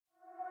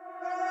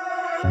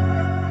Welcome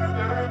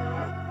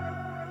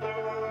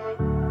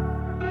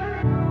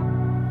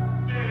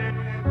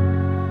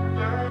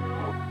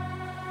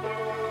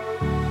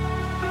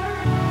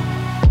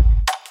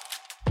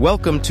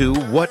to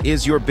What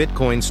is Your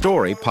Bitcoin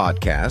Story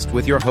podcast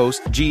with your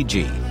host,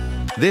 Gigi.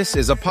 This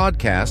is a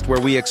podcast where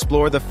we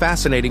explore the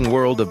fascinating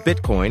world of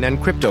Bitcoin and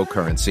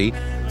cryptocurrency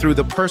through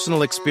the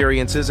personal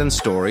experiences and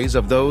stories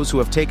of those who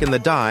have taken the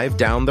dive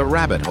down the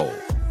rabbit hole.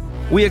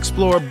 We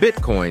explore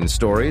Bitcoin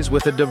stories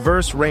with a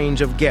diverse range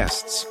of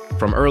guests,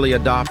 from early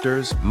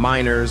adopters,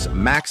 miners,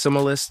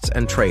 maximalists,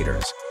 and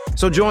traders.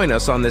 So join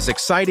us on this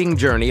exciting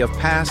journey of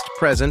past,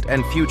 present,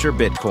 and future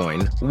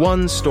Bitcoin,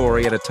 one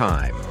story at a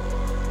time.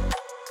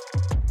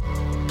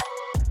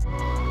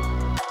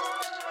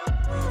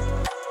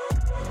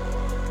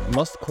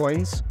 Most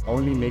coins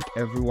only make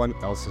everyone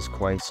else's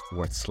coins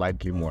worth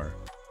slightly more.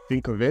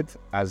 Think of it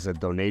as a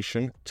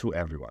donation to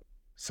everyone.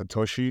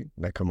 Satoshi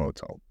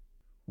Nakamoto.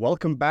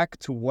 Welcome back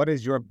to What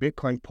is Your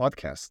Bitcoin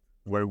podcast,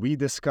 where we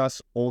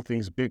discuss all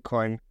things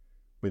Bitcoin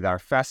with our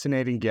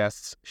fascinating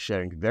guests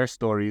sharing their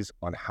stories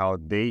on how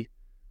they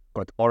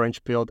got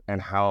orange-pilled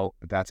and how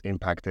that's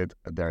impacted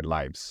their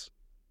lives.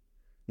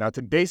 Now,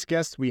 today's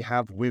guest, we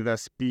have with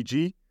us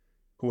PG,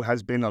 who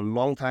has been a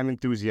long-time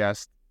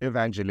enthusiast,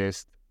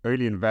 evangelist,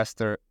 early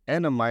investor,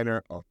 and a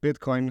miner of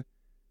Bitcoin.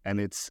 And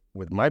it's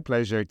with my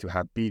pleasure to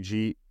have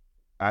PG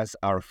as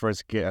our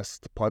first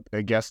guest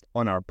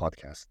on our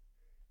podcast.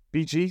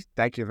 PG,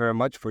 thank you very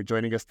much for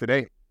joining us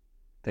today.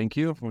 Thank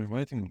you for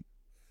inviting me.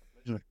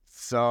 Pleasure.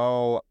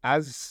 So,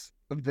 as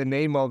the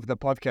name of the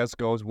podcast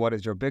goes, what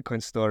is your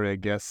Bitcoin story? I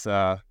guess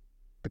the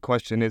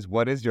question is,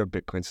 what is your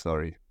Bitcoin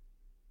story?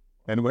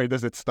 And where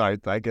does it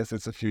start? I guess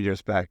it's a few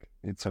years back.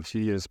 It's a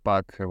few years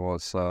back. It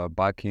was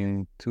back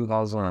in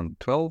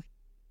 2012.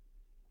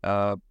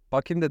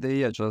 Back in the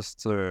day, I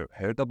just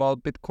heard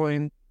about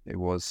Bitcoin. It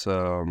was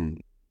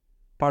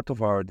part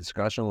of our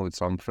discussion with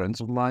some friends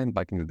of mine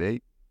back in the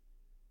day.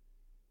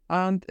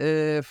 And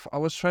if I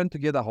was trying to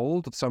get a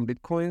hold of some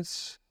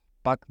Bitcoins,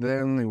 back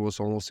then it was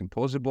almost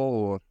impossible,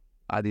 or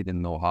I didn't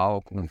know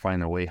how, couldn't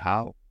find a way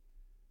how.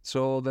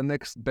 So the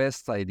next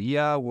best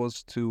idea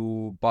was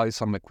to buy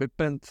some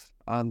equipment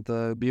and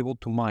be able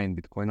to mine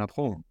Bitcoin at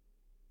home.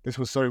 This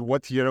was, sorry,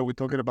 what year are we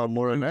talking about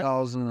more or less?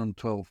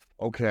 2012.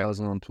 Okay.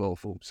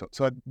 2012.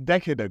 So a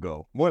decade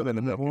ago. More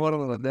than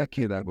a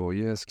decade ago,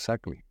 yes,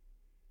 exactly.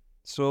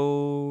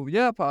 So,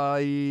 yeah,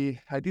 I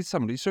did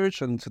some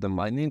research into the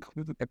mining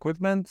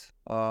equipment.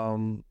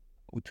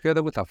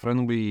 Together with a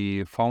friend,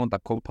 we found a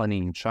company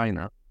in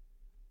China.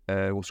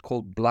 It was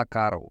called Black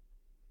Arrow.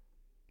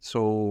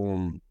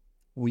 So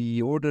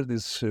we ordered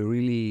this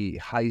really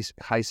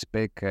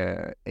high-spec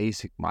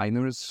ASIC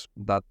miners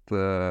that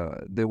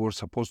they were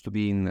supposed to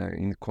be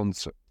in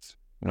concept.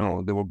 You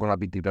know, they were going to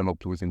be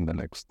developed within the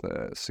next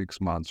 6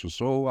 months or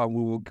so, and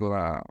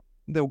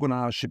they were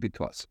gonna ship it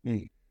to us.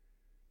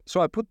 So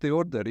I put the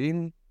order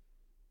in,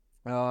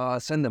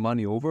 sent the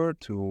money over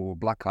to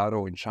Black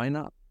Arrow in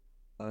China,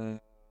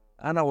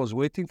 and I was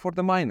waiting for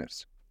the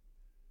miners.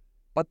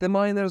 But the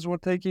miners were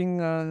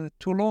taking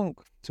too long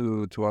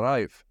to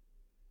arrive.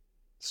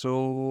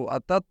 So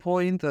at that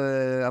point,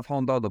 I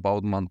found out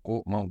about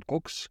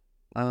MTGOX,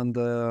 and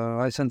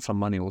I sent some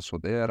money also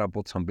there. I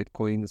bought some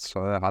Bitcoins,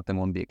 I had them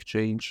on the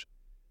exchange.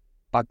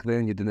 Back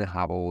then, you didn't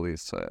have all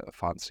these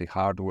fancy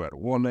hardware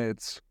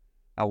wallets.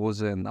 I was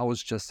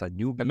just a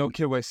newbie. No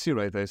KYC,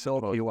 right? I saw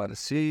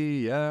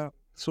KYC, yeah.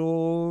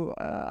 So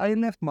I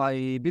left my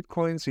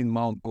Bitcoins in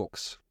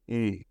MTGOX.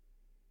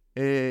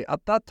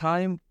 At that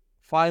time,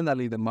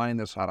 finally the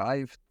miners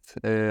arrived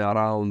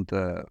around,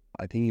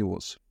 I think it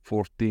was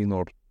 14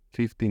 or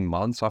 15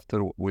 months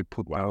after we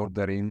put the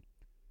order in.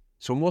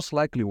 So most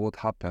likely what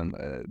happened,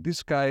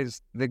 these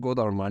guys, they got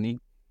our money.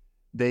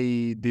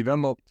 They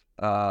developed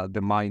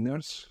the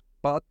miners,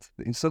 but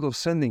instead of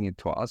sending it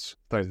to us,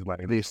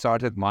 they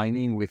started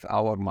mining with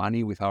our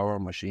money, with our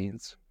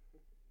machines.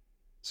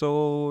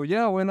 So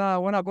yeah, when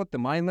I got the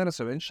miners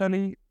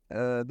eventually,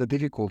 the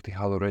difficulty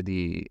had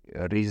already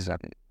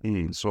risen.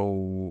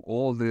 So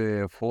all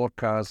the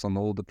forecasts and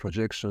all the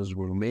projections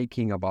we're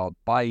making about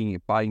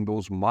buying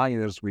those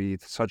miners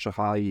with such a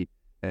high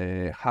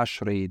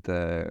hash rate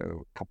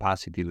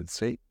capacity, let's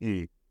say,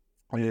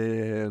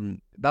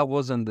 that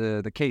wasn't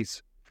the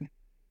case.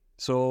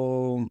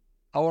 So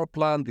our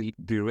plan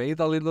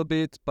derailed a little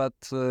bit, but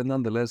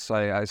nonetheless,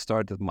 I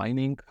started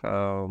mining.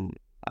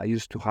 I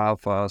used to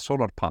have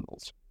solar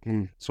panels.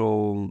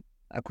 So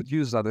I could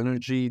use that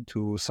energy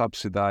to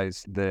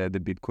subsidize the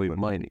Bitcoin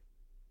mining.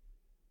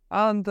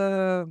 And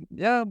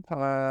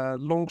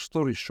long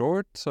story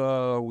short,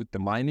 with the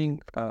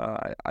mining,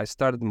 I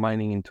started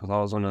mining in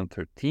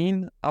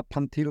 2013 up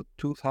until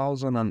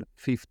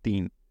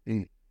 2015.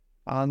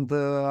 And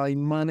I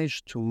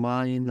managed to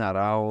mine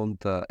around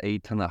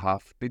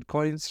 8.5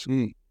 Bitcoins.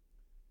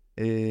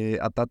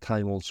 At that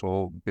time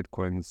also,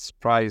 Bitcoin's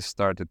price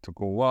started to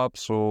go up.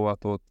 So I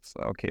thought,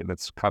 okay,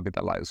 let's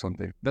capitalize on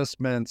the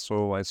investment.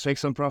 So I took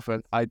some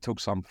profit. I took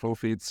some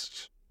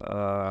profits.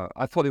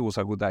 I thought it was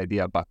a good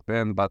idea back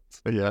then, but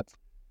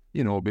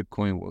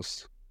Bitcoin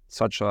was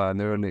such an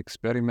early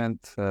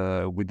experiment.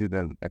 We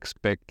didn't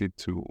expect it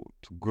to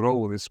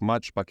grow this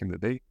much back in the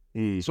day.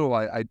 So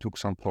I took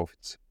some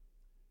profits.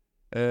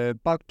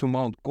 Back to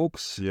Mt.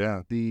 Gox.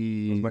 Yeah,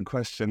 that was my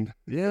question.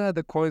 Yeah,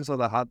 the coins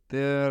that I had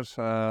there,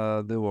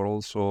 they were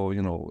also,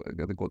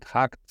 they got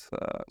hacked,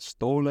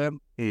 stolen.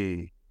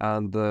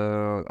 And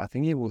I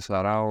think it was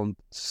around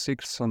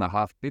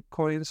 6.5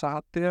 Bitcoins I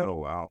had there. Oh,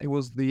 wow. It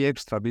was the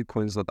extra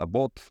Bitcoins that I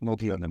bought,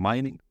 not even the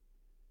mining.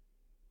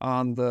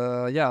 And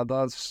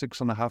that's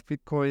 6.5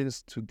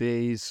 Bitcoins.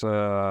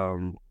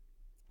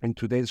 In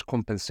today's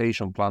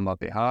compensation plan that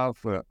they have,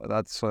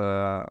 that's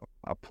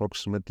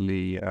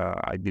approximately,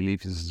 I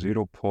believe, is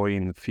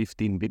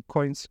 0.15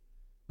 Bitcoins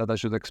that I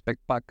should expect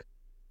back.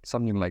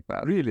 Something like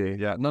that. Really?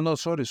 Yeah. No,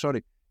 sorry.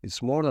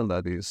 It's more than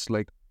that. It's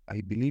like,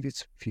 I believe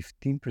it's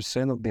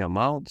 15% of the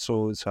amount.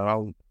 So it's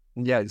around,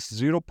 it's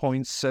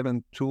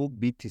 0.72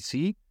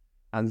 BTC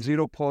and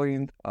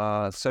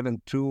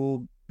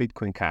 0.72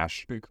 Bitcoin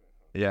Cash.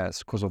 Yes,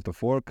 because of the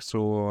fork.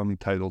 So I'm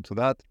entitled to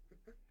that.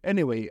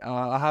 Anyway,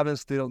 I haven't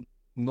still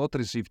not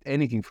received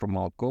anything from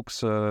Mt.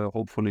 Gox.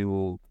 Hopefully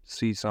we'll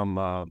see some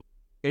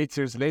 8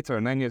 years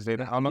later, 9 years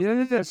later. How long?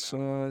 Yes,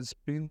 it's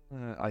been,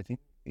 I think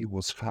it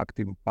was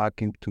hacked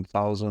back in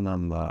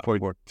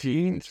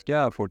 2014.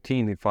 Yeah,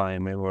 14, if my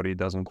memory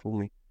doesn't fool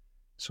me.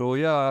 So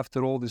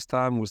after all this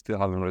time, we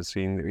haven't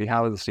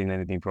seen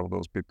anything from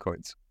those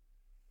Bitcoins.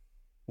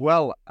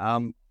 Well,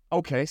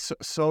 okay,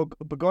 so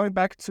but going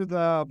back to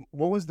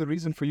what was the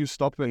reason for you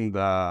stopping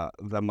the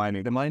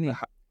mining? The mining.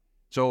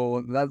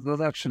 So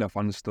that's actually a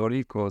fun story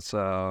because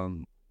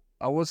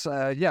I was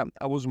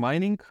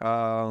mining.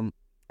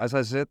 As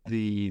I said,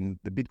 the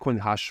Bitcoin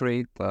hash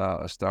rate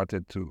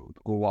started to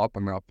go up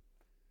and up.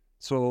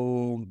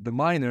 So the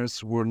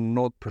miners were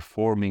not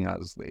performing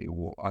as they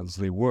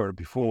were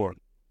before.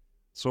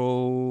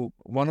 So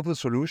one of the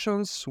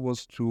solutions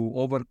was to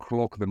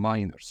overclock the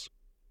miners.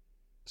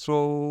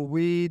 So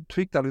we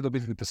tweaked a little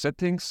bit with the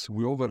settings.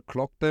 We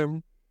overclocked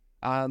them,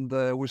 and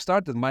we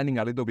started mining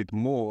a little bit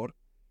more.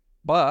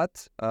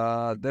 But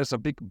there's a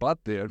big but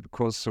there,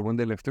 because when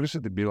the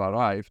electricity bill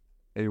arrived,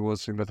 it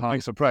was in the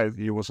Big surprise.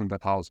 It was in the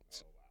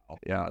thousands.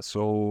 Yeah,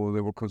 so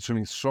they were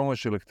consuming so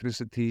much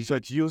electricity. So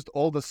it used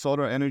all the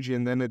solar energy,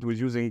 and then it was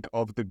using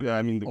the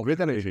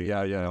grid energy.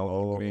 Yeah.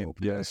 Okay.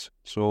 Yes.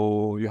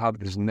 So you have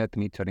this net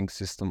metering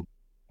system.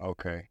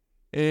 Okay.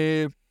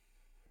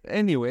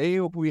 Anyway,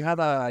 we had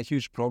a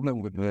huge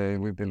problem with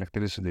the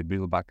electricity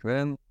bill back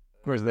then.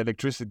 Of course, the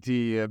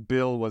electricity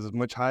bill was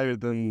much higher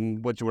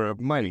than what you were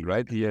mining,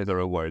 right? Yeah, the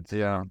rewards.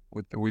 Yeah,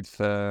 with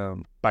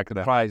back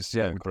then. Price.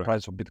 Yeah, Yeah, with the correct.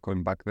 price of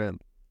Bitcoin back then.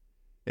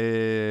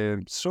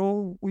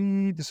 So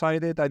I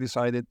decided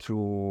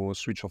to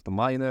switch off the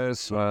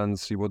miners and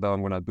see what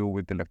I'm gonna do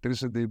with the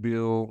electricity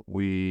bill.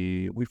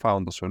 We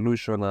found a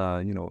solution,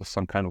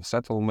 some kind of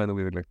settlement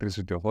with the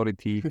electricity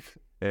authority,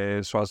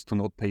 so as to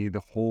not pay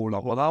the whole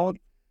amount.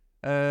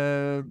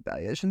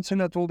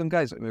 Essentially, I told them,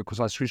 guys, because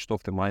I switched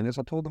off the miners,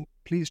 I told them,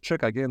 please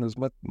check again.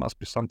 There must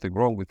be something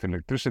wrong with the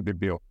electricity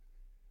bill.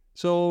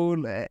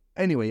 So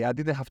anyway, I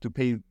didn't have to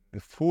pay the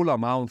full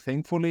amount.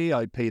 Thankfully,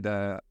 I paid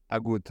a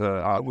good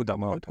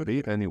amount of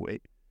it anyway.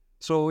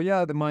 So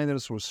the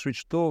miners were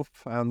switched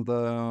off, and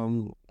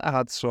I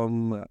had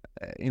some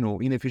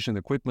inefficient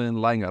equipment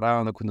lying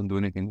around. I couldn't do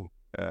anything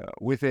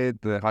with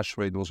it. The hash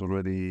rate was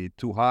already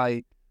too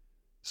high.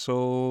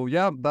 So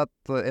that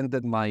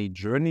ended my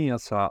journey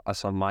as a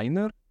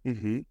miner.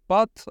 Mm-hmm.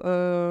 But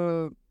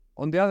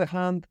on the other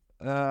hand,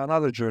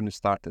 another journey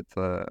started.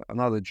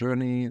 Another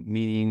journey,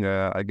 meaning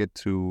I get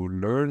to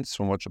learn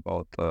so much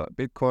about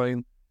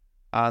Bitcoin.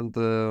 And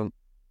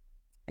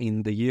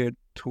in the year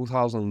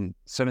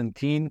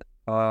 2017,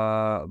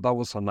 that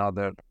was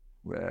another.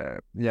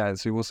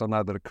 It was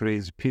another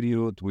crazy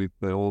period with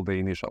all the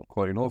initial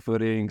coin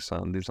offerings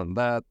and this and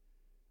that.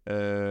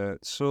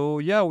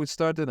 So we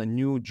started a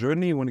new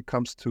journey when it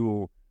comes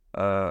to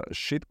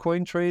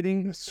shitcoin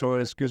trading. So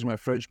excuse my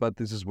French, but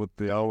this is what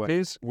the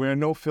is. We're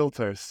no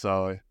filters,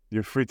 so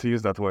you're free to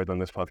use that word on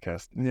this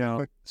podcast.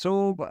 Yeah.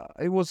 So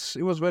it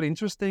was very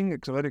interesting.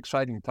 It's very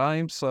exciting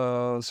times.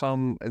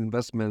 Some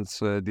investments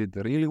did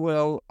really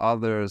well.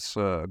 Others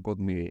got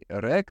me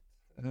wrecked.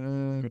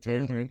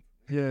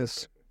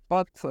 Yes,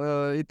 but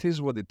it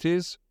is what it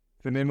is.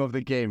 The name of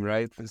the game,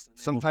 right?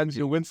 Sometimes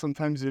you win,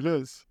 sometimes you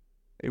lose.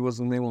 It was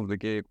the name of the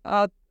game.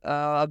 At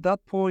that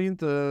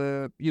point,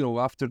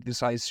 after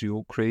this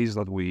ICO craze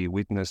that we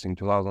witnessed in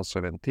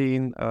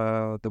 2017,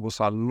 there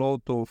was a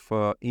lot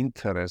of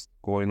interest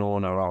going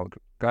on around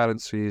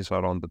currencies,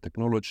 around the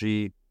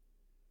technology.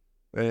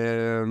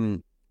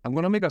 I'm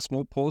going to make a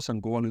small pause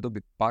and go a little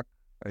bit back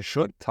a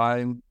short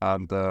time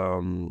and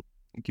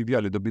give you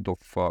a little bit of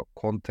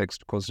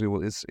context, because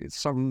it's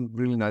some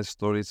really nice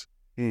stories.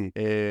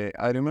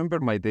 I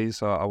remember my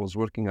days, I was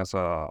working as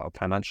a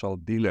financial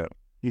dealer.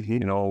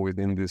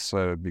 Within these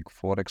big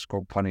Forex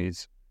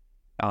companies.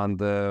 And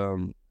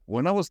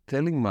when I was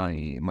telling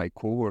my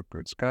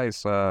coworkers,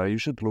 guys, you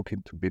should look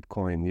into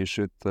Bitcoin. You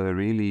should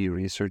really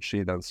research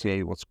it and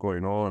see what's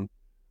going on.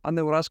 And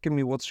they were asking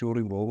me, what's your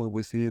involvement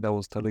with it? I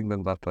was telling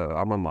them that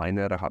I'm a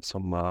miner. I have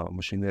some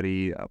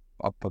machinery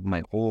up at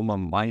my home.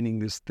 I'm mining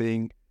this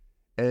thing.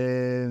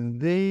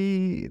 And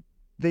they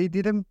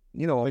didn't,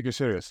 Take it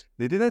serious.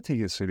 they didn't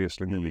take it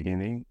seriously in the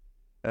beginning.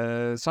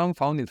 Some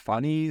found it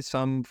funny.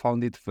 Some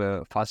found it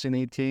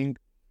fascinating.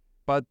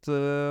 But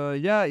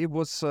it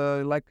was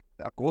like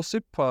a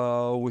gossip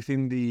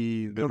within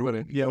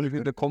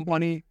within the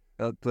company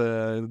that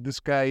this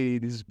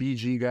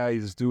BG guy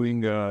is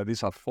doing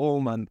this at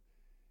home. And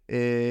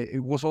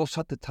it was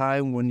also at the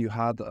time when you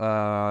had,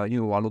 a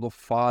lot of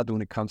FUD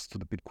when it comes to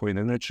the Bitcoin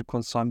energy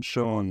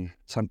consumption.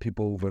 Some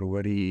people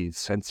were very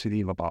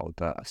sensitive about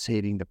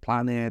saving the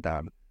planet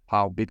and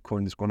how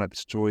Bitcoin is going to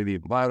destroy the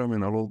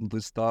environment and all of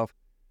this stuff.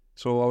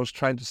 So I was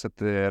trying to set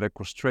the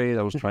record straight.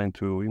 I was trying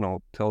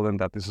to, tell them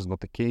that this is not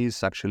the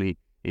case. Actually,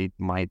 it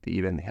might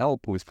even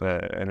help with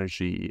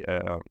energy,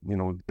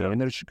 the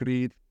energy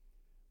grid.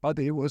 But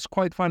it was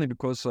quite funny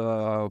because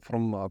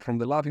from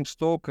the laughing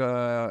stock,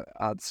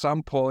 at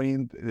some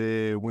point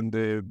when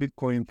the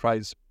Bitcoin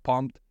price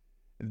pumped,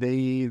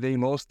 they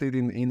lost it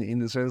in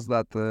the sense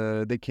that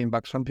they came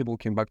back. Some people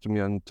came back to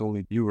me and told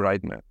me, "You're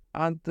right, man."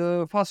 And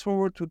fast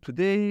forward to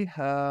today,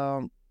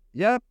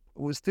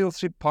 we still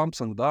see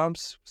pumps and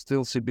dumps.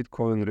 Still see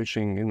Bitcoin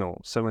reaching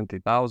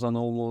 70,000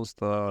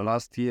 almost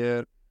last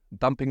year,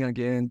 dumping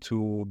again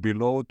to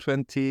below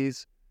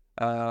 20s.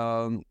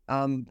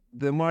 And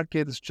the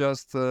market is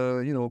just,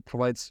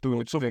 provides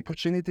lots of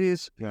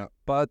opportunities. Yeah.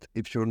 But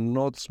if you're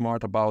not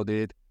smart about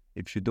it,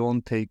 if you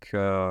don't take,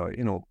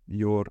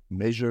 your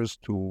measures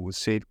to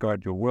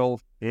safeguard your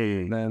wealth,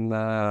 then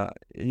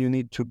you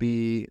need to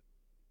be,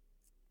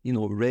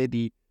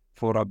 ready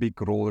for a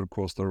big roller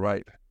coaster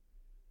ride.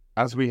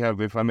 As we have,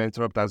 if I may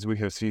interrupt, as we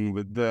have seen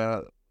with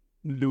the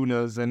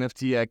Lunas and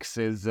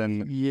FTXs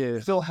and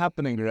still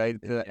happening, right?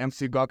 The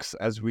MTGOX,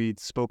 as we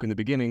spoke in the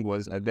beginning,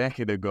 was a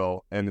decade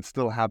ago, and it's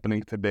still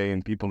happening today,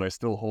 and people are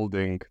still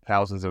holding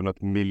thousands, if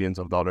not millions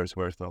of dollars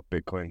worth of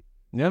Bitcoin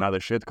and other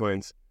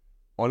shitcoins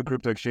on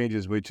crypto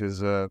exchanges, which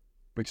is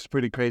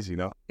pretty crazy,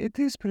 no? It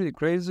is pretty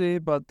crazy,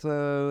 but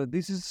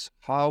this is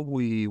how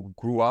we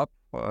grew up.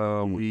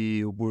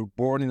 We were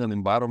born in an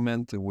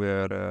environment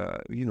where,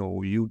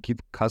 you give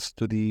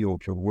custody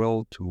of your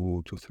wealth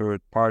to third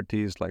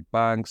parties like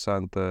banks,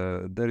 and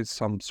there is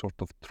some sort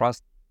of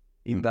trust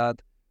in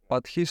that.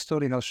 But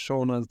history has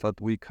shown us that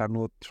we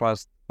cannot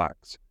trust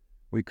banks.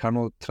 We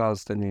cannot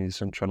trust any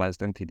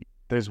centralized entity.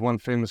 There's one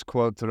famous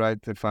quote, right,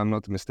 if I'm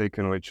not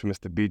mistaken, which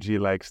Mr. BG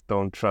likes: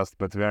 "Don't trust,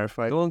 but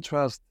verify." Don't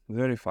trust,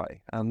 verify.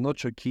 And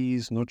not your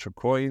keys, not your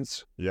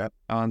coins. Yeah.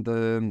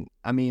 And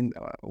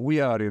we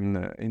are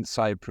in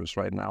Cyprus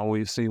right now.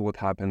 We've seen what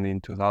happened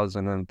in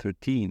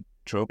 2013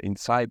 in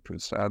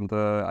Cyprus. And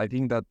I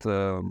think that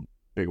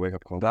big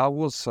wake-up call. That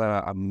was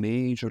a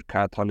major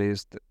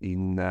catalyst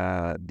in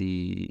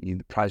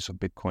the price of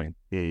Bitcoin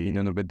in the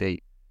end of the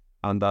day.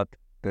 And that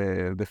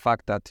the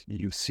fact that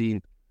you've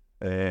seen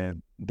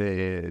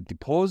the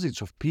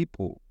deposits of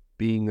people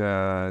being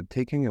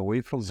taken away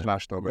from them.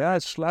 Slashed over. Yeah,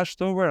 it's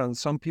slashed over, and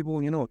some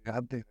people,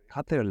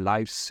 had their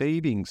life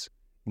savings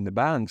in the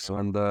banks,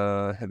 and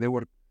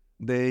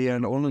they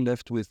are only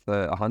left with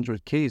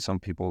 100K. Some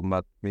people,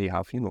 but they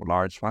have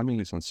large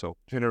families, and so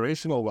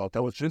generational wealth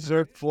that was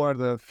reserved for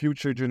the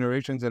future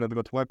generations, and it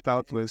got wiped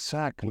out with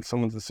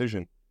someone's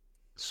decision.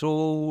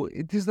 So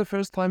it is the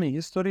first time in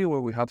history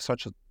where we have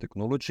such a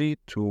technology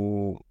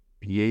to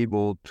be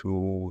able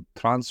to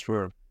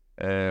transfer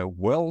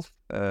wealth,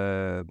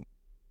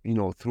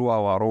 through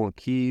our own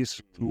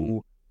keys,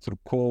 through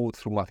code,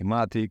 through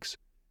mathematics,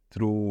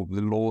 through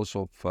the laws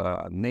of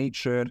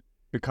nature.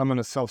 Becoming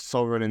a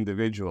self-sovereign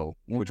individual,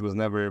 which was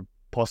never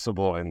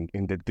possible in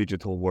the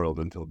digital world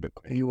until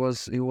Bitcoin. It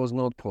was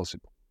not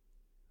possible.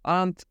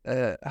 And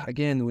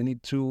again, we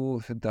need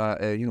to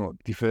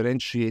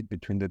differentiate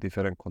between the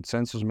different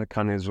consensus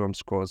mechanisms,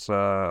 because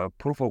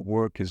proof of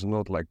work is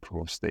not like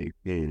proof of stake.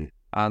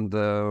 And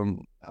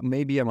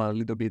maybe I'm a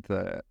little bit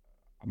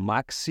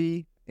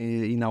maxi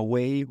in a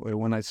way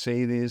when I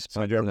say this.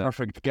 So you're a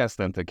perfect guest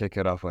then to kick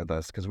it off with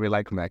us, because we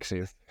like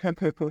maxis.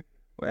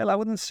 Well, I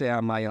wouldn't say I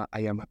am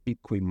a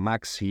Bitcoin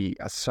maxi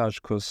as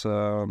such, because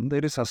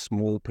there is a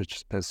small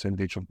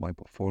percentage of my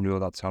portfolio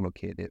that's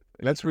allocated.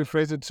 Let's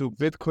rephrase it to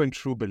Bitcoin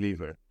true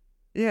believer.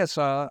 Yes,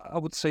 I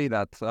would say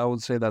that. I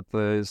would say that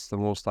is the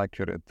most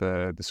accurate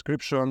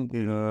description.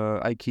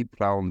 I keep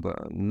around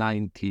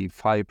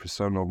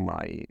 95% of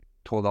my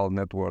total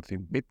net worth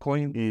in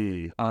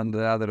Bitcoin, and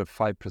the other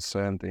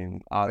 5%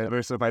 in other.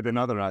 Diversified in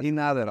other assets. In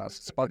other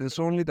assets, but it's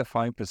only the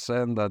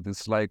 5% that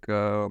is like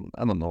I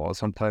don't know.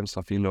 Sometimes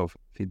I feel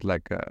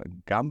like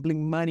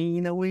gambling money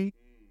in a way,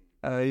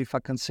 if I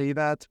can say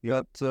that.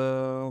 But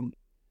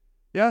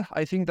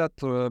I think that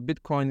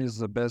Bitcoin is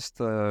the best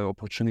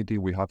opportunity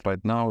we have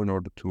right now in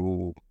order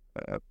to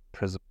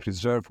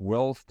preserve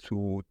wealth,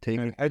 to take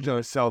and hedge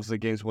ourselves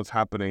against what's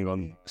happening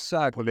on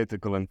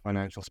political and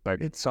financial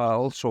spectrum. It's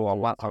also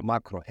a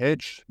macro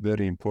hedge,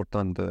 very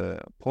important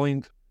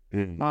point.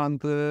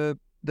 And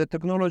the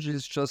technology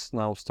is just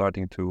now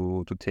starting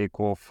to take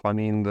off. I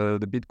mean, the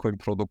Bitcoin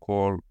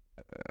protocol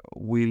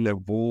will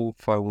evolve,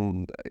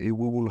 and it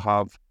will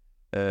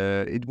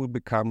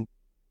become,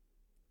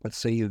 let's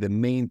say, the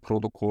main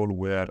protocol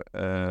where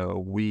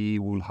we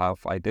will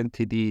have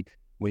identity.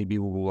 Maybe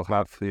we will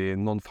have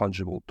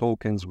non-fungible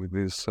tokens with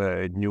these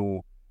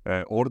new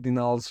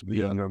ordinals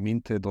being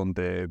minted on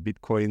the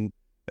Bitcoin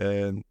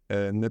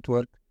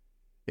network.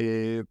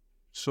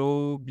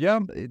 So yeah,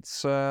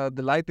 it's the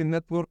Lightning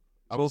Network.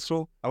 I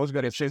was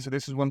going to say, so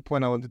this is one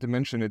point I wanted to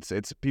mention. It's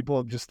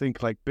people just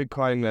think like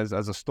Bitcoin as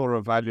a store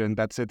of value and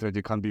that's it, that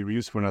it can't be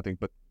reused for nothing.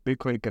 But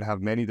Bitcoin can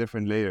have many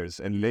different layers,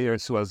 and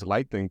layers two as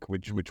Lightning,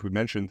 which we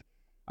mentioned.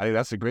 I think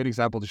that's a great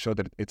example to show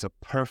that it's a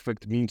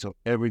perfect means of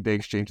everyday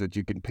exchange, that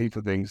you can pay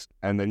for things,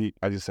 and then,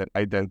 as you said,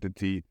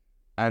 identity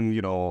and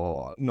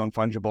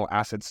non-fungible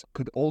assets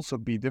could also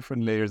be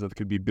different layers that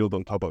could be built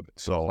on top of it.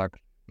 So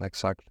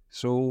Exactly.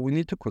 So we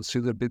need to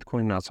consider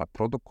Bitcoin as a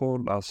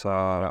protocol, as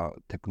a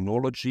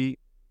technology,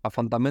 a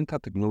fundamental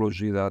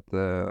technology that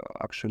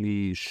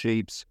actually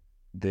shapes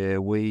the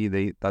way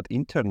that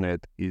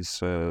internet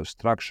is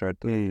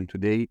structured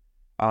today.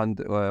 And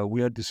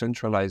we are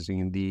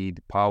decentralizing the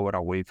power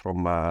away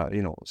from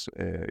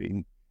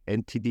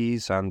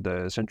entities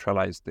and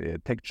centralized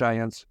tech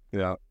giants.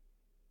 Yeah.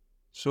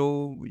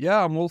 So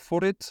yeah, I'm all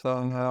for it.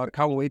 I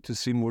can't wait to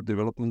see more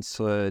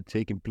developments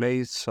taking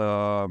place.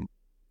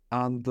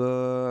 And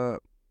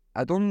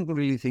I don't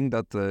really think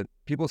that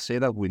people say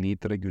that we need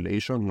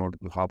regulation in order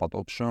to have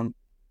adoption,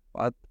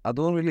 but I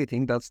don't really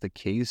think that's the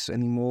case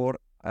anymore.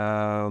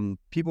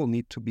 People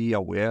need to be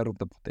aware of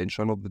the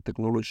potential of the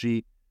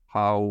technology,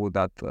 how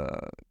that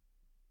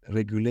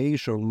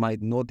regulation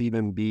might not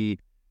even be,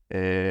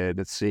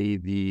 let's say,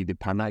 the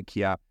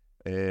panacea,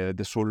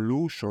 the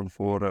solution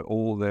for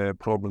all the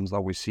problems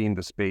that we see in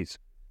the space.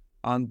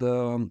 And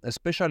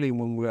especially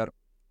when we are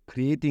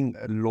creating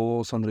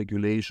laws and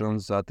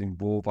regulations that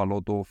involve a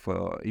lot of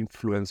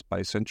influence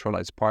by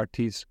centralized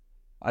parties,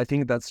 I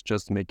think that's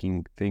just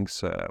making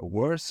things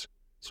worse.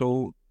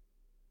 So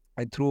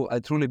I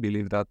truly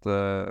believe that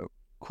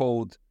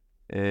code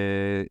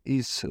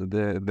is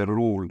the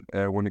rule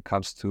when it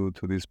comes to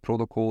these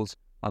protocols,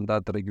 and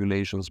that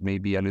regulations may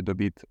be a little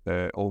bit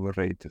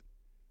overrated.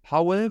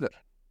 However,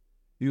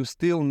 you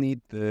still need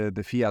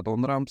the fiat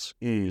on-ramps.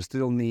 You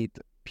still need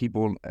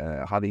people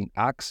having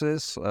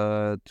access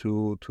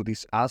to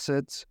these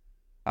assets,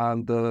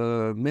 and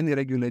many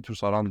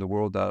regulators around the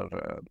world are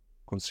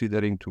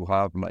considering to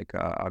have like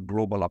a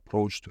global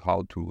approach to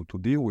how to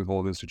deal with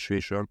all this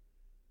situation.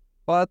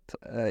 But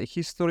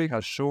history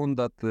has shown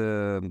that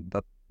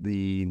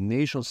the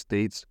nation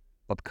states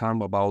that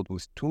come about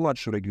with too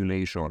much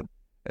regulation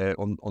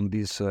on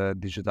these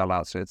digital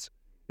assets,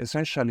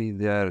 essentially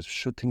they are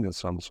shooting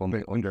themselves on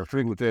their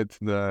foot.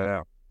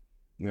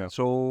 Yeah.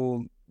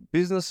 So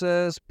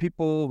businesses,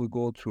 people will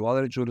go to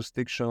other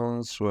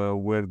jurisdictions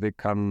where they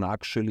can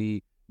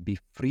actually be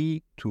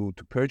free to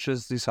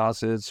purchase these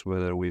assets,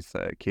 whether with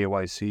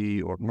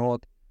KYC or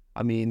not.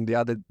 I mean, the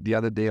other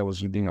day I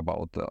was reading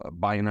about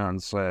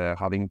Binance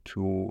having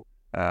to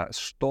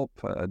stop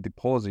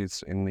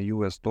deposits in the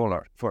US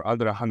dollar For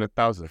under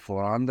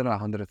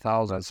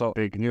 100,000. So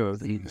Big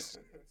news. it's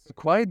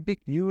quite big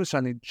news,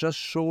 and it just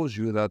shows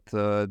you that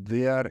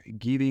they are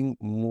giving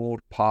more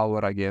power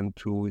again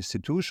to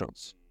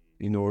institutions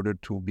in order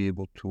to be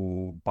able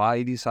to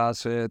buy these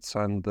assets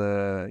and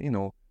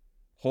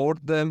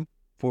hoard them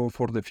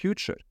for the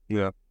future.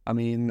 Yeah. I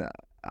mean,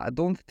 I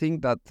don't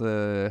think that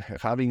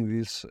having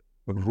these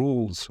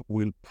rules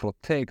will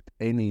protect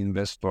any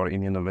investor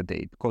in the end of the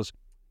day, because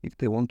if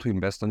they want to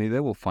invest in it, they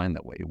will find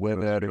a way,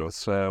 whether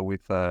it's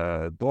with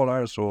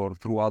dollars or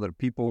through other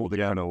people,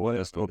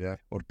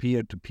 or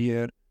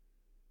peer-to-peer.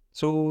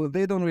 So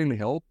they don't really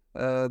help.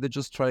 They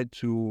just try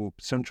to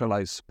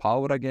centralize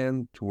power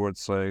again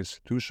towards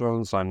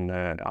institutions and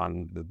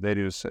the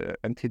various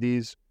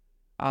entities.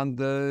 And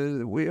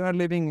we are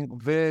living in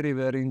very,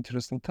 very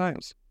interesting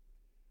times.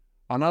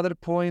 Another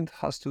point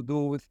has to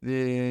do with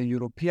the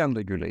European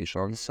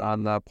regulations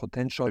and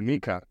potential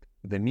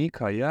the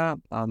MiCA, yeah,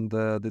 and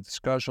the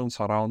discussions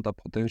around a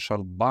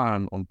potential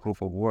ban on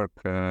proof of work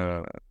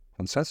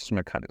consensus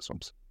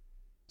mechanisms.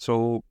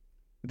 So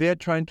they are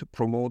trying to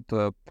promote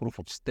proof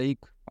of stake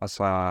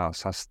as a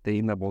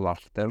sustainable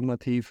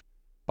alternative,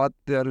 but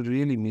they're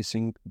really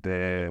missing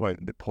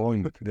the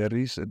point.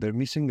 They're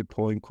missing the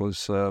point,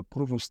 because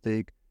proof of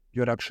stake,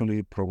 you're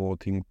actually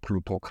promoting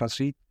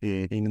plutocracy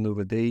in the end of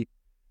the day.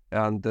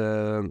 And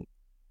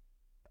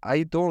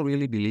I don't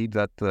really believe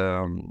that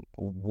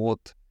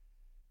what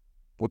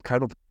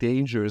kind of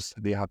dangers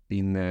they have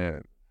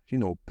been,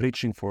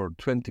 preaching for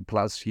 20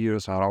 plus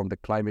years around the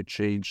climate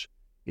change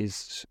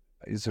is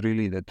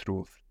really the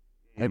truth.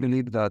 I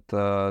believe that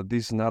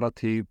this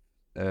narrative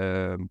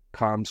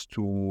comes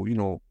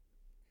to,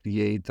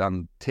 create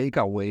and take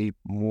away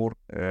more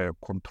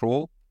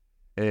control.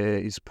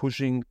 Is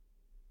pushing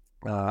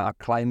a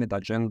climate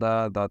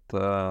agenda that,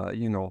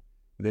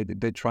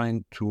 they're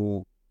trying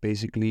to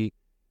basically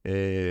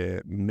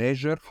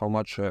measure how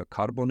much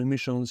carbon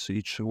emissions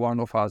each one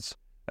of us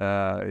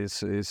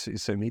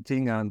is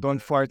emitting. And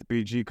Don't fart,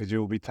 BG, because you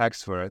will be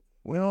taxed for it.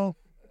 well,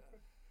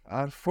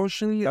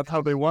 unfortunately, That's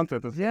how they want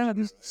it. yeah,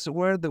 this is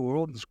where the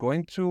world is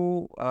going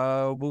to.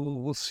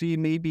 We'll see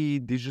maybe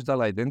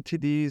digital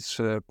identities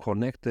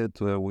connected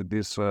with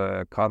these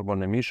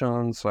carbon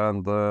emissions,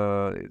 and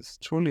it's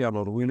truly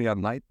really a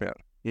nightmare.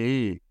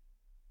 Yeah.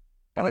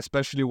 And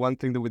especially one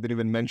thing that we didn't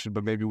even mention,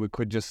 but maybe we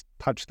could just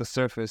touch the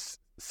surface,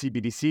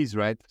 CBDCs,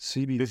 right?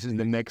 This is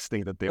the next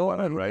thing that they want,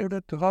 In right? order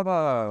to have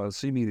a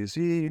CBDC,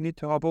 you need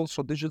to have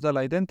also digital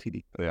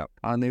identity. Yeah.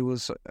 And it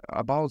was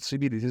about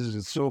CBDCs.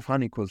 It's so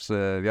funny because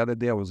the other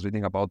day I was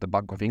reading about the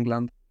Bank of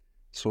England.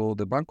 So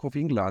the Bank of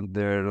England,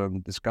 they're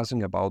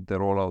discussing about the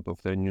rollout of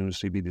their new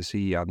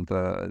CBDC, and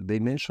they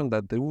mentioned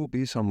that there will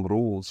be some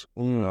rules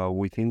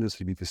within the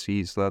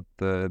CBDCs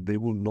that they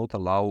will not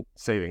allow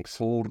Savings.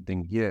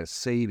 hoarding,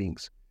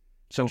 savings.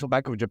 Central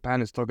Bank of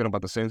Japan is talking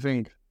about the same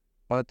thing.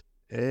 But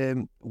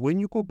when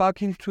you go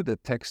back into the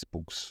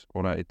textbooks,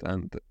 all right,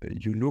 and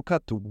you look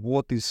at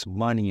what is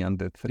money and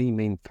the three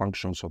main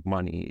functions of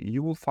money,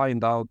 you will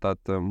find out that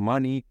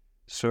money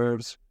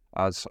serves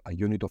as a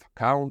unit of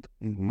account,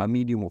 a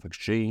medium of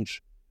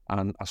exchange,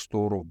 and a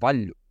store of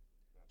value.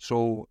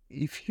 So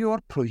if you are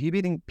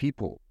prohibiting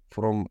people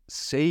from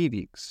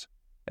savings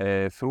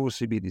through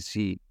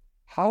CBDC,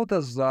 how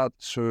does that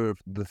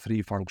serve the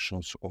three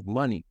functions of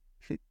money?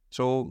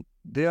 So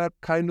they are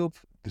kind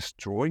of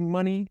destroying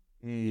money.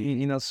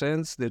 In a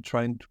sense, they're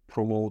trying to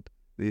promote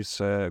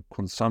these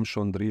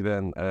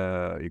consumption-driven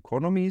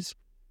economies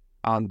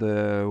and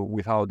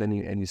without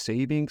any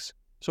savings.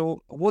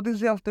 So what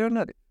is the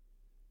alternative?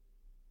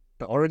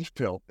 The orange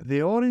pill.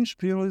 The orange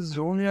pill is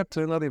the only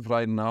alternative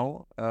right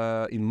now,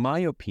 in my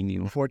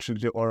opinion.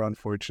 Unfortunately or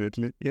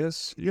unfortunately.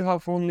 Yes, you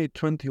have only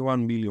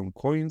 21 million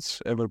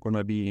coins ever going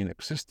to be in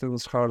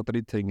existence, hard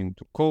written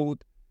into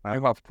code. I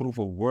have proof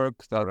of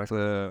work that...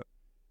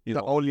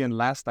 the only and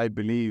last, I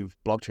believe,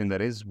 blockchain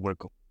that is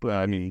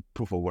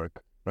proof of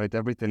work, right?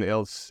 Everything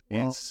else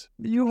is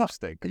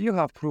stake. You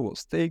have proof of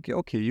stake.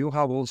 Okay, you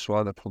have also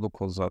other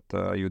protocols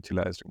that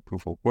utilize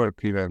proof of work.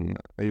 Even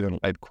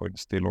Litecoin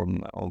still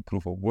on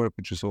proof of work,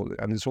 which is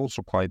and it's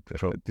also quite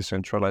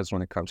decentralized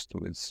when it comes to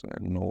its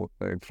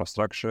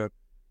infrastructure.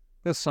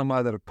 There's some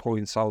other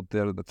coins out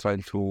there that try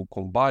to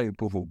combine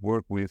proof of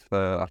work with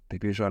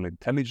artificial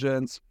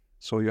intelligence.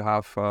 So you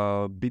have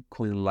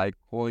Bitcoin-like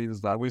coins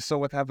that... We saw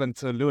what happened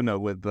to Luna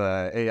with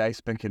AI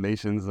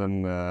speculations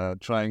and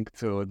trying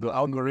to do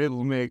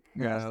algorithmic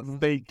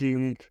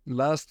staking.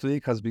 Last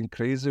week has been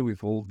crazy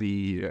with all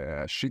the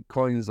shit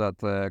coins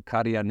that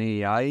carry an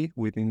AI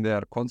within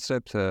their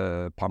concept,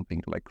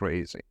 pumping like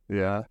crazy.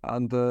 Yeah.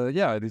 And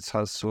this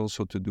has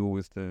also to do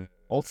with the...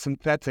 All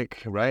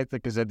synthetic, right?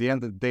 Because at the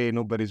end of the day,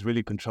 nobody's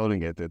really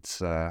controlling it. It's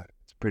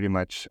pretty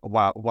much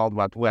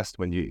wild west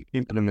when you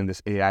implement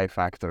this AI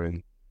factor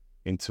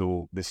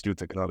into this new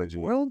technology.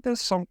 Well,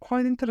 there's some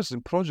quite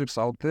interesting projects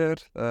out there.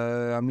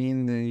 There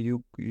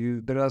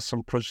are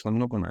some projects, I'm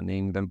not going to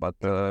name them, but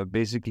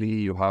basically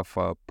you have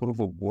proof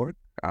of work,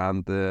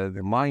 and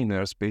the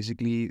miners,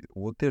 basically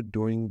what they're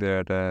doing,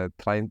 they're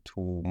trying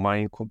to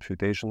mine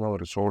computational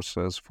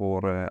resources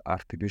for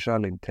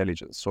artificial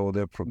intelligence. So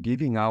they're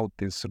giving out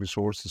these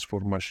resources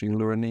for machine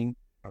learning.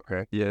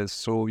 Okay. Yes,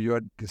 so you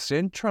are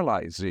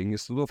decentralizing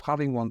instead of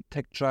having one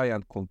tech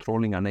giant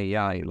controlling an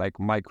AI like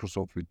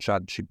Microsoft with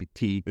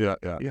ChatGPT. Yeah.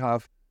 You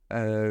have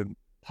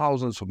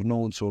thousands of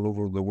nodes all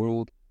over the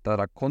world that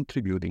are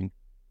contributing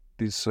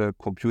this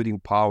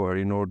computing power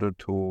in order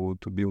to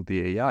build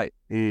the AI,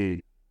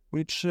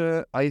 which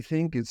I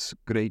think is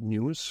great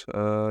news.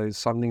 It's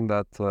something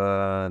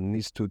that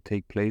needs to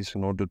take place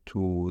in order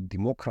to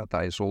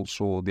democratize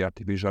also the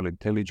artificial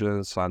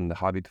intelligence and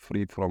have it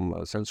free from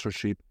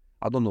censorship.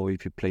 I don't know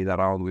if you played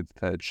around with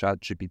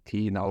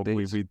ChatGPT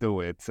nowadays. We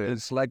do it.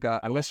 It's like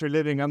unless you're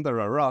living under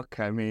a rock,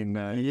 but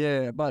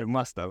you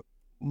must have.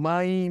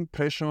 My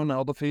impression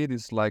out of it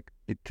is like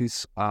it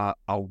is a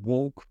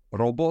woke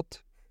robot,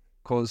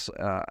 because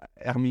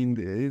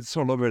it's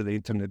all over the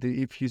internet.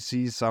 If you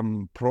see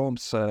some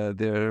prompts,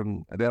 they're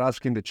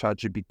asking the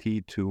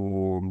ChatGPT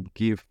to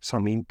give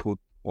some input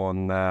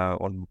on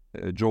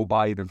Joe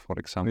Biden, for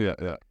example.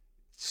 Yeah.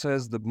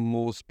 Says the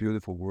most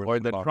beautiful words. Or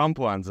the Trump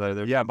ones.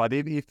 Yeah, but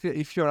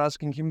if you're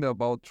asking him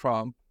about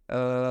Trump,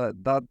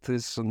 that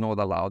is not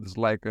allowed. It's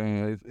like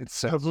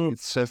it's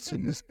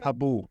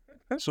taboo.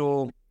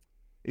 So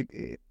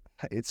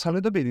it's a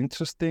little bit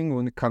interesting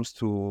when it comes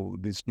to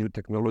these new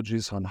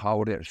technologies and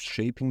how they're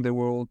shaping the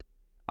world,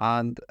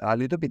 and a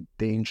little bit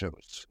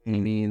dangerous. I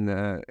mean,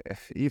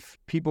 if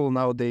people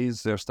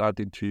nowadays, they're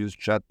starting to use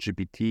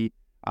ChatGPT,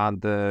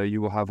 and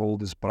you will have all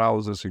these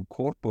browsers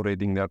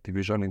incorporating the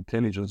artificial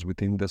intelligence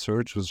within the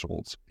search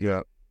results.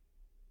 Yeah.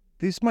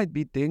 This might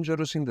be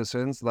dangerous in the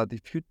sense that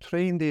if you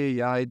train the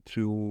AI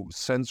to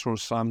censor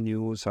some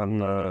news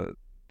and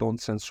don't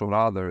censor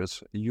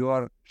others, you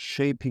are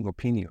shaping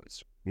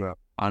opinions. Yeah.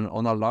 And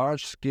on a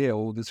large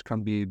scale, this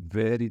can be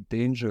very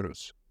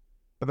dangerous.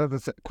 But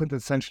that's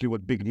quintessentially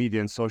what big media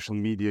and social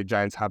media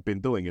giants have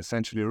been doing,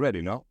 essentially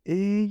already, no?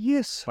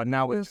 Yes. But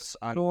now it's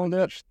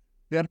unleashed.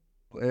 They're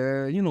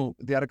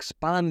they are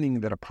expanding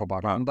their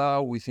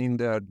propaganda within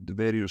their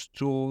various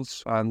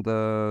tools. And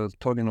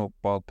talking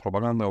about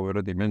propaganda, we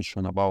already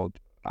mentioned about,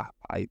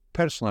 I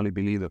personally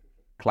believe that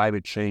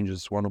climate change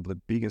is one of the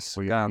biggest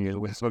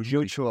scams. It's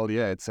mutual,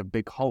 it's a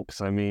big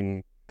hoax. I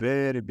mean,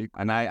 Very big.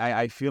 and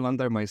I feel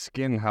under my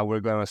skin how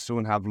we're going to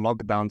soon have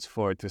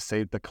lockdowns to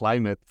save the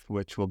climate,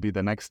 which will be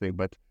the next thing.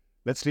 But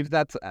let's leave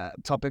that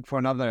topic for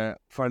another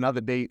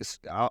day.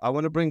 I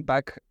want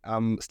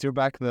to steer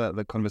back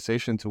the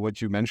conversation to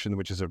what you mentioned,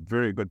 which is a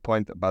very good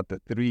point about the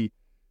three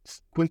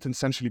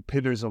quintessentially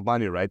pillars of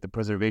money, right? The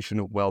preservation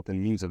of wealth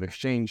and means of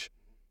exchange.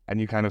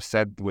 And you kind of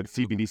said with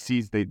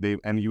CBDCs, they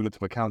and unit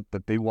of account,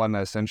 that they want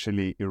to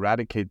essentially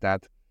eradicate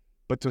that.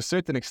 But to a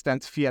certain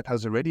extent, fiat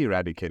has already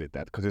eradicated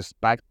that because it's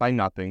backed by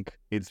nothing.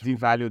 It's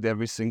devalued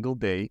every single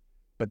day.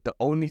 But the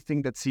only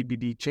thing that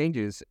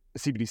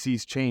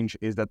CBDCs change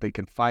is that they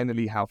can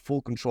finally have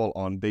full control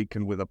on. They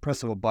can, with a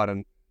press of a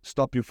button,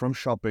 stop you from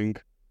shopping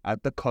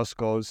at the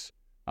Costco's,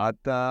 at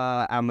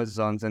the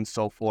Amazons and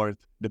so forth,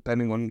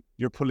 depending on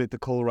your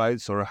political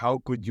rights or how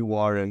good you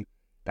are. And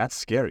that's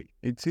scary.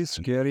 It is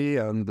scary,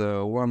 and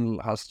one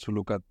has to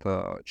look at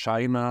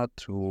China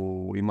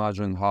to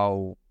imagine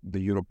how the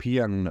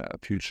European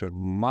future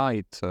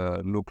might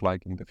look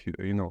like in the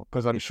future,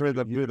 Because I'm sure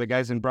the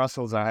guys in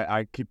Brussels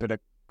are keeping a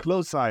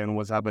close eye on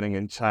what's happening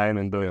in China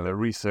and doing the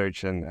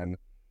research.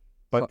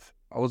 But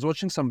I was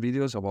watching some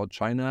videos about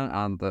China,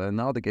 and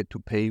now they get to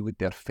pay with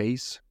their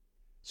face.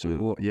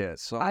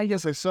 So I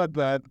guess I saw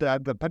that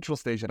at the petrol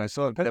station. I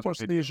saw a petrol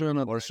station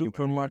or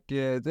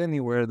supermarket,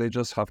 anywhere. They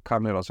just have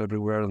cameras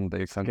everywhere, and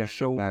they can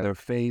show their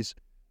face.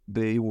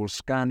 They will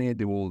scan it.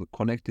 They will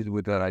connect it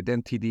with their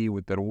identity,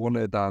 with their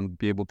wallet, and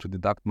be able to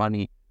deduct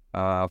money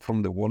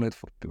from the wallet.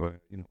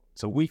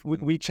 So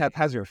WeChat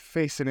has your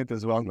face in it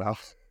as well now.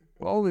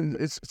 Well,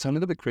 it's a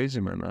little bit crazy,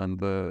 man. And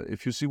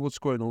if you see what's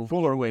going on,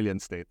 full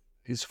Orwellian state.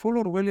 It's full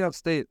Orwellian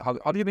state.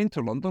 Have you been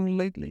to London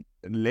lately?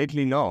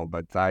 Lately, no,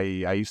 but I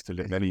used to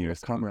live many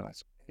years.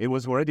 It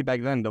was already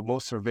back then, the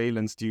most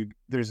surveillance.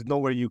 There's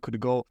nowhere you could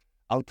go.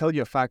 I'll tell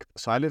you a fact.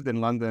 So I lived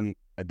in London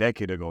a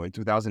decade ago, in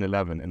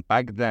 2011. And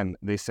back then,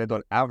 they said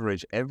on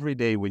average, every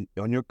day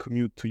on your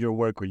commute to your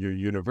work or your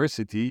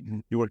university,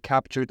 you were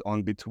captured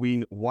on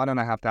between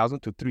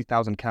 1,500 to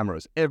 3,000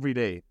 cameras every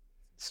day.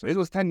 So it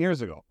was 10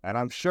 years ago. And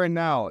I'm sure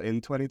now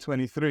in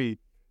 2023,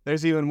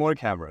 there's even more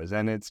cameras,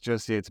 and it's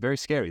very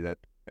scary that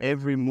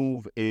every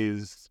move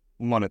is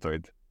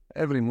monitored.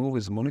 Every move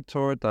is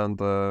monitored,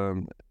 and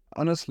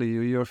honestly,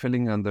 you're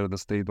feeling under the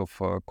state of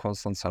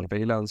constant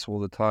surveillance all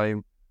the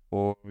time,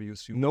 or you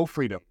see no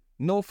freedom.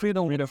 No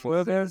freedom.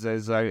 Freedom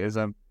is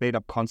a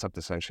made-up concept,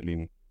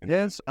 essentially.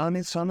 Yes, and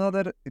it's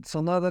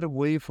another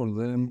way for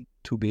them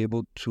to be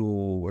able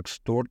to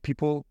extort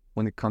people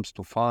when it comes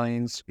to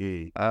fines.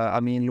 I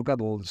mean, look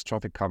at all these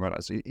traffic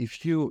cameras.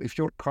 If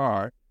your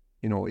car,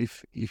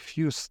 if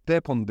you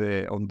step on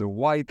the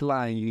white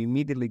line, you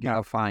immediately get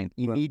a fine.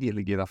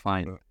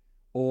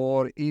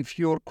 Or if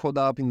you're caught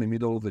up in the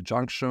middle of the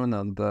junction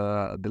and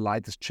the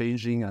light is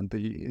changing and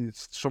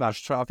it's so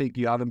much traffic,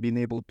 you haven't been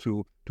able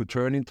to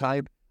turn in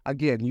time,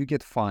 again, you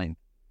get fined.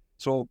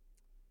 So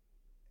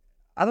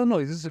I don't know,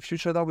 is this the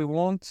future that we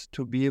want,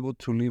 to be able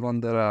to live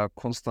under a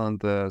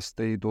constant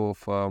state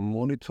of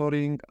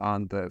monitoring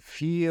and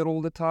fear all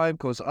the time?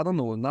 Because I don't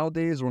know,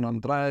 nowadays when I'm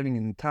driving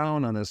in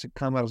town and there's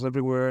cameras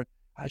everywhere,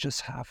 I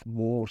just have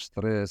more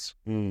stress,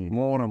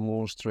 more and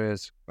more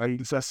stress.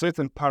 And it's a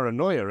certain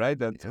paranoia, right?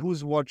 That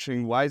who's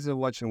watching, why is it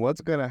watching, what's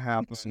going to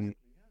happen?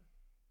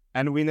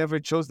 And we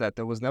never chose that.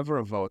 There was never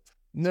a vote.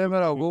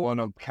 Never a vote. On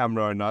a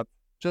camera or not.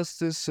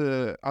 Just this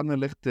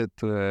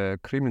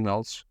unelected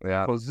criminals,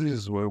 because this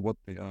is what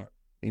they are,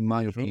 in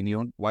my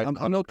opinion.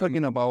 I'm not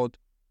talking about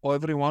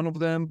every one of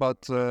them,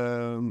 but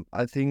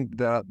I think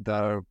that there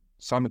are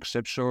some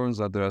exceptions,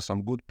 that there are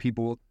some good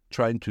people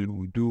trying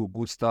to do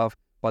good stuff,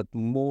 but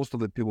most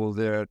of the people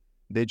there,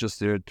 they're just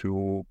there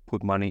to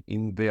put money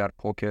in their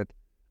pocket,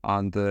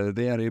 and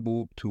they are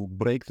able to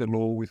break the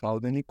law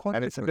without any consequence.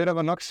 And it's a bit of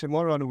an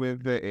oxymoron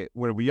with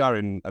where we are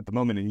at the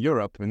moment in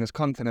Europe. In this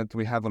continent,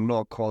 we have a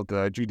law called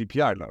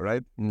GDPR law,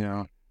 right?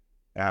 Yeah.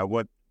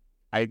 What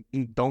I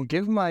don't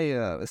give my,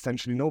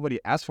 essentially nobody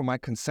asks for my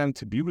consent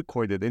to be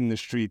recorded in the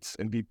streets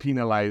and be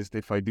penalized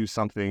if I do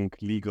something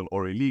legal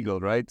or illegal,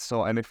 right?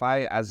 So, and if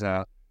I,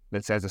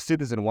 let's say as a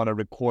citizen, want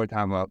to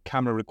have a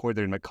camera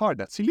recorder in my car,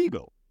 that's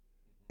illegal.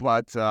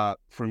 But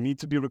for me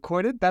to be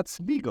recorded, that's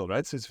legal,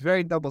 right? So it's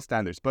very double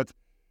standards. But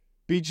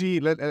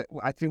BG,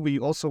 I think we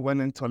also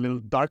went into a little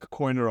dark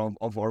corner of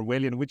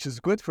Orwellian, which is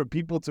good for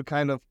people to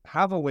kind of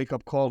have a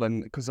wake-up call.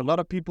 And because a lot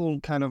of people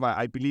kind of,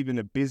 I believe, in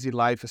a busy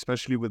life,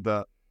 especially with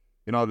the,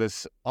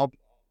 this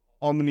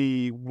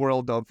omni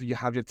world of you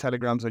have your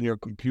telegrams on your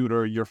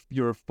computer,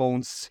 your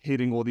phones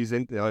hitting all these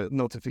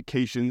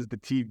notifications, the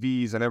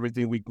TVs and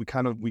everything.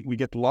 We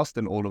get lost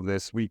in all of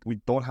this. We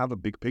don't have a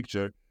big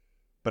picture.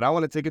 But I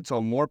want to take it to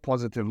a more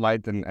positive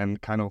light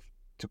and kind of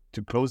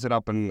to close it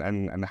up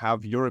and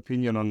have your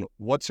opinion on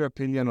what's your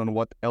opinion on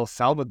what El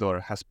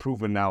Salvador has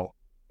proven now.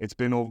 It's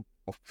been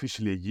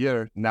officially a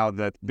year now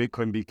that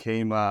Bitcoin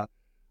became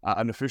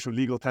an official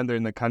legal tender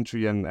in the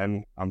country,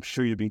 and I'm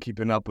sure you've been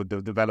keeping up with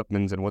the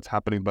developments and what's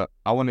happening, but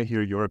I want to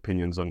hear your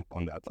opinions on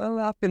that. Well,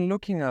 I've been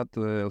looking at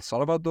El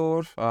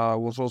Salvador. I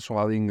was also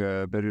having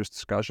various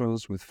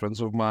discussions with friends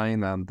of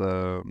mine, and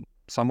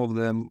some of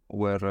them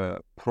were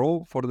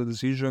pro for the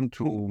decision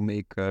to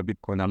make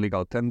Bitcoin a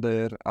legal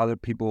tender. Other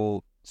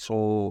people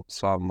saw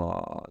some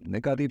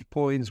negative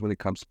points when it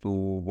comes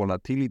to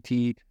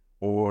volatility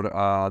or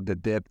the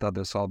debt that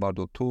El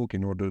Salvador took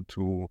in order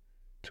to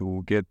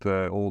get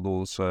all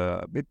those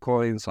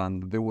Bitcoins,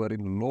 and they were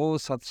in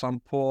loss at some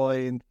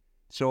point.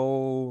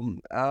 So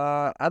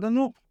I don't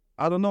know.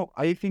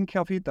 I think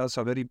of it as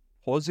a very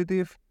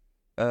positive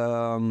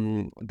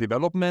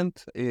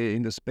development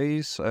in the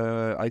space.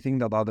 I think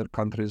that other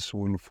countries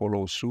will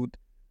follow suit,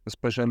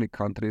 especially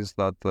countries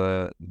that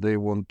they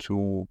want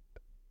to,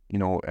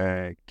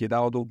 get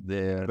out of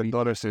the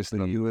dollar system,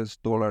 the US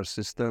dollar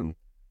system.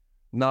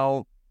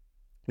 Now,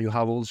 you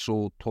have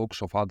also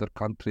talks of other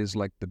countries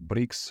like the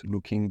BRICS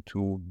looking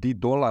to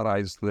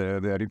de-dollarize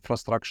their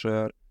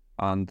infrastructure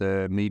and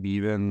maybe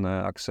even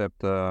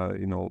accept,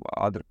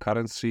 other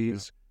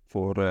currencies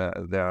for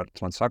their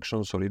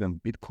transactions, or even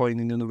Bitcoin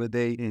in the end of the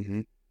day.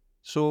 Mm-hmm.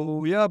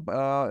 So,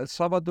 El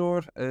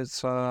Salvador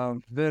is a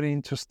very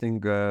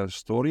interesting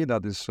story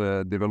that is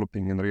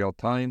developing in real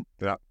time.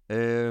 Yeah.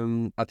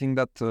 I think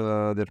that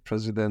their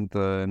president,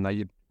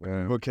 Nayib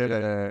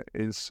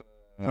is...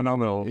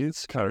 phenomenal.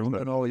 He's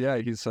phenomenal. Yeah,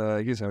 he's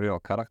a real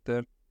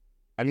character,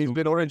 and he's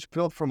been orange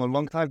pilled from a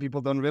long time.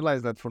 People don't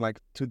realize that from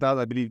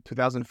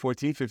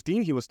 2014,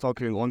 15, he was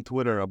talking on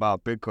Twitter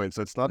about Bitcoin.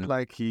 So it's not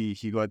like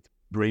he got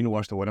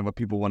brainwashed or whatever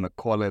people want to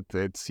call it.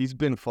 He's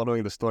been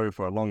following the story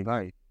for a long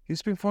time.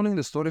 He's been following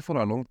the story for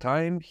a long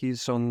time.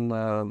 He's on,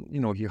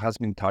 he has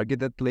been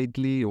targeted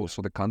lately.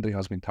 Also, the country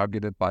has been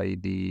targeted by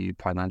the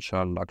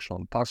Financial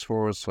Action Task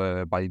Force,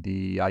 by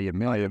the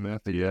IMF.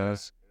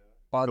 Yes.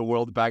 But the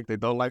World Bank, they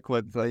don't like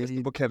what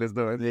Bukele is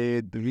doing.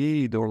 They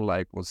really don't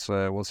like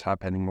what's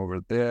happening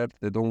over there.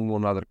 They don't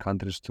want other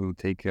countries to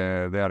take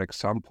their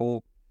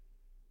example.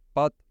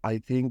 But I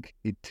think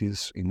it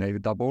is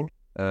inevitable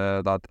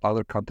that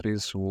other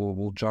countries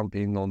will jump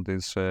in on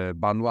this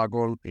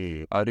bandwagon.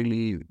 I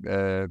really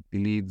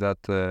believe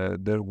that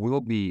there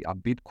will be a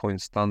Bitcoin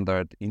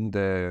standard in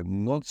the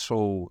not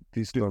so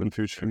distant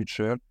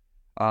future.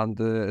 And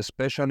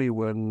especially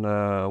when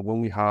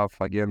we have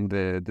again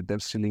the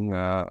debt ceiling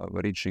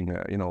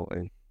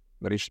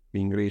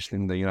being reached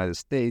in the United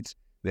States,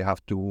 they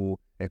have to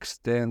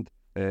extend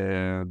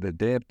the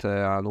debt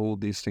and all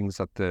these things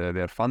that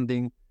they're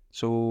funding.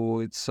 So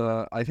it's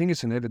I think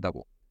it's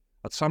inevitable.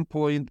 At some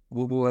point,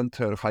 we will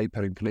enter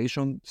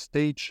hyperinflation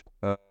stage.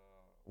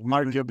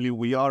 Arguably,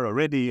 we are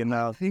already, and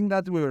I think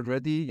that we're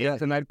ready. 8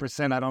 to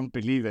 9%. I don't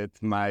believe it.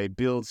 My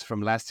bills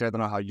from last year, I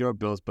don't know how your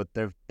bills, but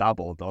they've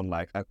doubled on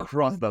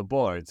across the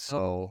board.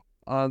 So,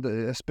 and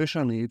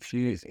especially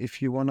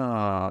if you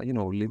wanna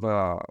live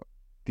a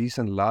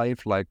decent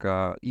life,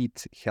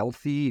 eat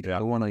healthy. If you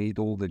don't wanna eat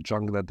all the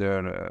junk that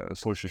they're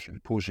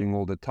pushing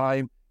all the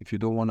time. If you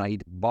don't wanna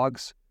eat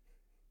bugs,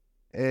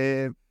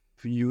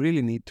 you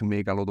really need to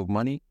make a lot of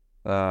money.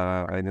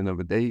 At the end of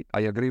the day,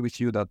 I agree with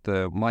you that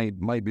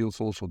my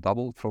bills also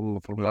doubled from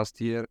last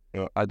year.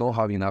 Yeah. I don't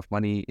have enough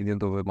money in the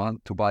end of the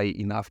month to buy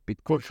enough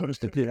Bitcoin.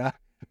 Yeah,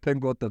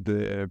 thank God that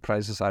the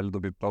prices are a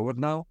little bit lower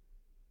now.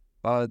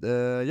 But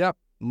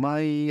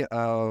my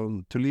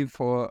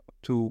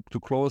to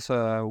close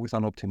with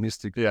an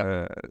optimistic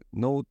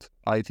note,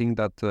 I think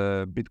that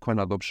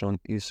Bitcoin adoption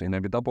is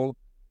inevitable.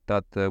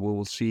 That we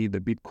will see the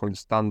Bitcoin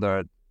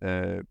standard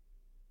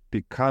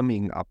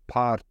becoming a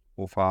part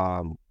of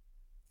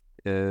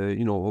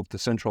of the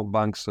central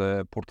bank's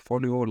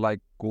portfolio, like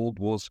gold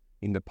was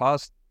in the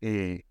past,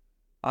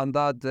 and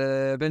that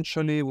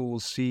eventually we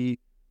will see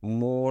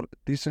more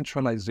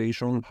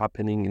decentralization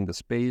happening in the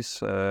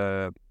space.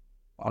 A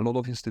lot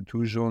of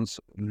institutions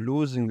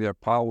losing their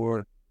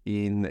power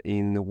in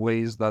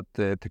ways that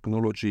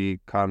technology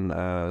can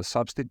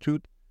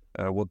substitute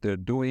what they're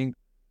doing,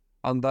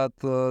 and that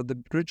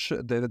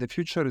the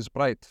future is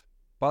bright.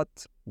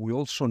 But we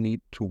also need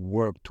to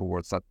work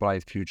towards that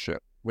bright future.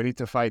 We need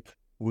to fight.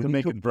 We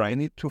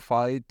need to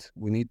fight.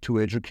 We need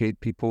to educate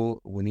people.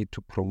 We need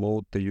to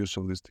promote the use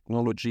of this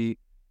technology.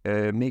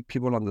 Make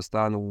people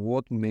understand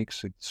what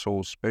makes it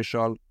so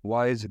special.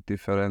 Why is it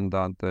different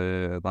than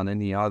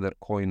any other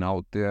coin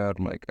out there,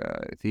 like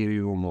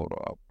Ethereum or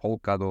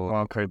Polkadot,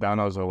 or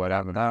Cardano's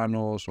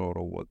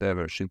or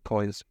whatever, shit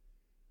coins.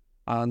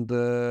 And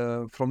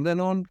from then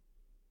on,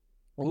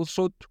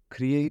 also to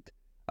create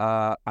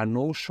a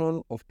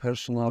notion of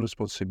personal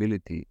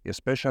responsibility,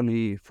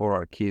 especially for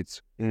our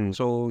kids.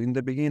 So in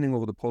the beginning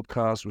of the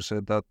podcast, we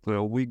said that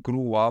we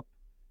grew up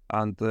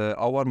and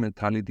our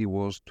mentality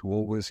was to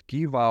always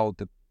give out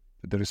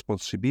the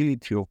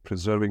responsibility of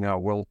preserving our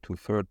wealth to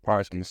third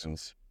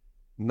parties.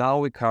 Now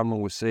we come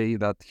and we say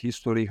that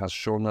history has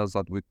shown us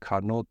that we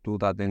cannot do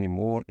that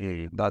anymore,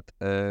 that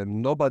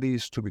nobody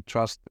is to be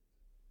trusted.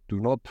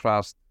 Do not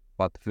trust,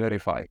 but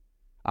verify.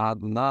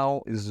 And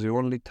now is the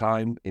only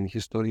time in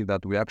history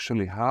that we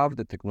actually have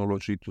the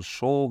technology to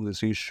solve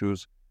these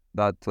issues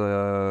that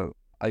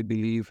I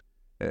believe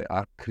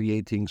are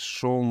creating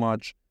so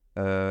much,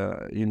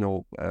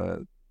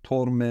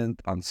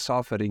 torment and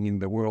suffering in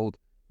the world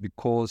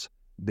because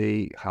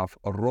they have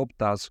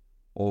robbed us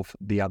of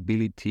the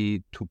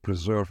ability to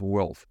preserve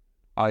wealth,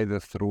 either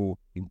through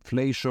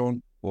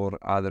inflation or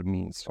other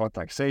means. Or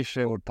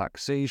taxation.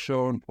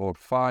 Or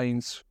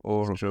fines,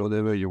 or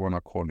whatever you want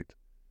to call it.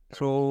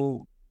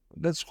 So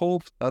let's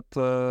hope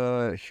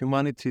that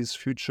humanity's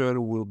future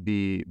will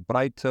be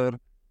brighter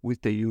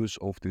with the use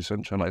of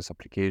decentralized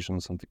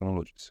applications and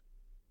technologies.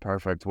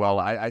 Perfect. Well,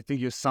 I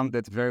think you summed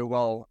it very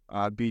well,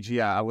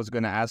 BG. I was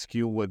going to ask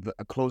you with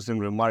a closing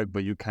remark,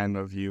 but you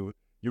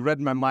read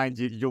my mind.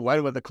 You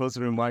went with a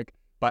closing remark.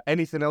 But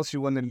anything else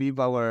you want to leave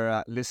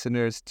our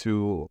listeners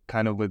to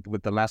kind of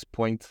with the last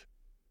point?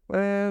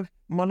 My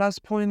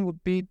last point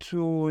would be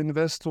to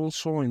invest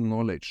also in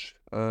knowledge.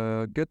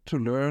 Get to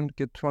learn,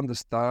 get to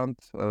understand,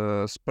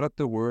 spread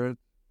the word.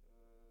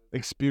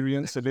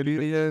 Experience a little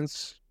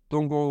bit.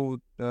 Don't go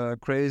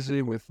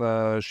crazy with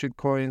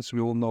shitcoins.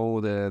 We all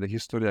know the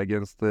history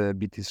against the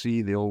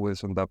BTC. They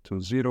always end up to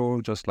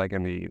zero, just like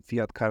any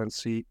fiat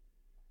currency.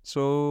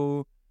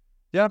 So,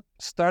 yeah,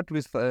 start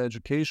with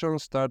education,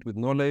 start with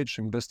knowledge,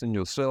 invest in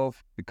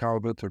yourself, become a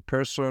better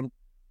person,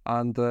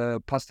 and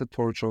pass the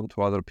torch on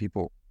to other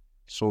people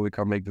so we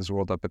can make this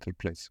world a better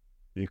place.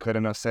 You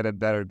couldn't have said it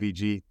better,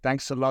 BG.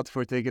 Thanks a lot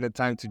for taking the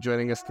time to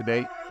joining us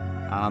today.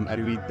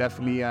 And we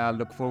definitely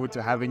look forward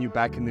to having you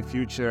back in the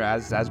future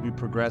as we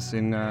progress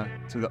in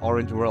to the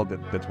orange world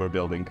that we're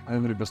building.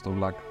 Very best of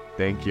luck.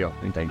 Thank you.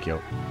 Thank you.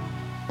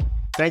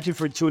 Thank you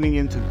for tuning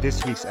in to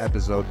this week's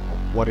episode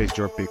of What is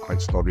Your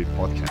Bitcoin Story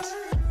podcast.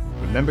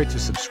 Remember to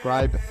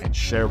subscribe and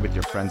share with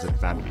your friends and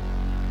family.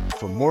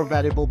 For more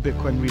valuable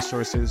Bitcoin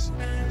resources,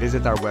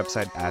 visit our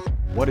website at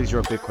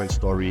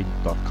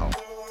whatisyourbitcoinstory.com.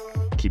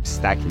 Keep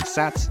stacking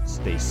sats,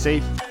 stay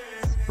safe,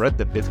 spread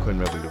the Bitcoin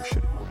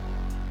revolution.